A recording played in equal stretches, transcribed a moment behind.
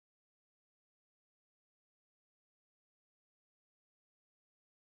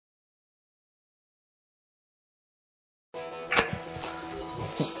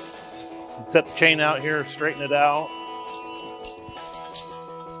Set the chain out here, straighten it out.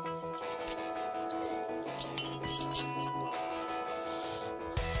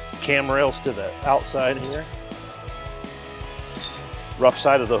 Cam rails to the outside here. Rough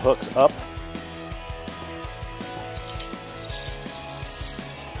side of the hook's up.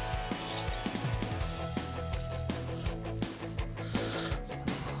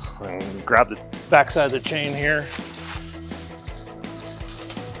 And grab the back side of the chain here.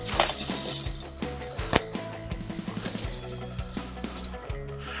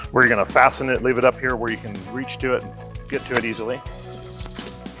 Where you're going to fasten it, leave it up here where you can reach to it and get to it easily.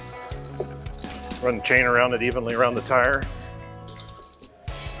 Run the chain around it evenly around the tire.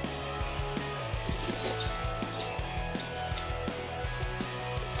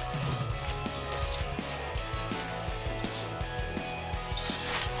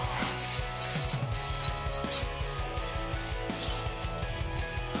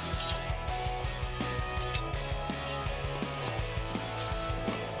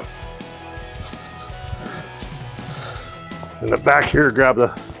 In the back here, grab the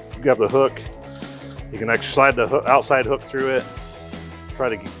hook. You can actually slide the outside hook through it. Try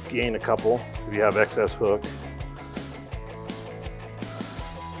to gain a couple if you have excess hook.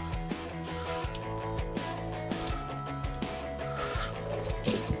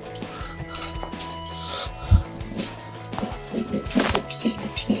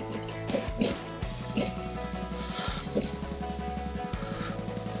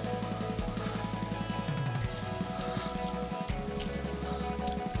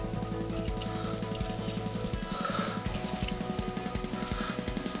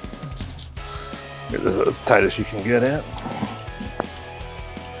 Get this as tight as you can get it.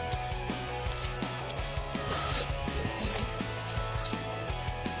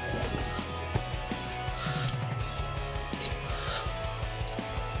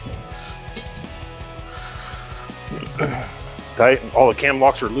 Tight, and all the cam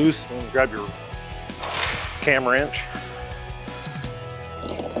locks are loose. And grab your cam wrench.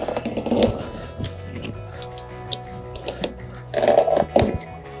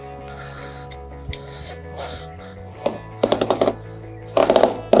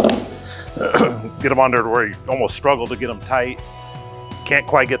 Get them under where you almost struggle to get them tight. Can't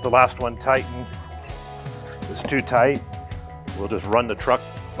quite get the last one tightened. It's too tight. We'll just run the truck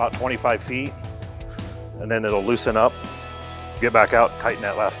about 25 feet and then it'll loosen up. Get back out, tighten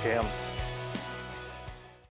that last cam.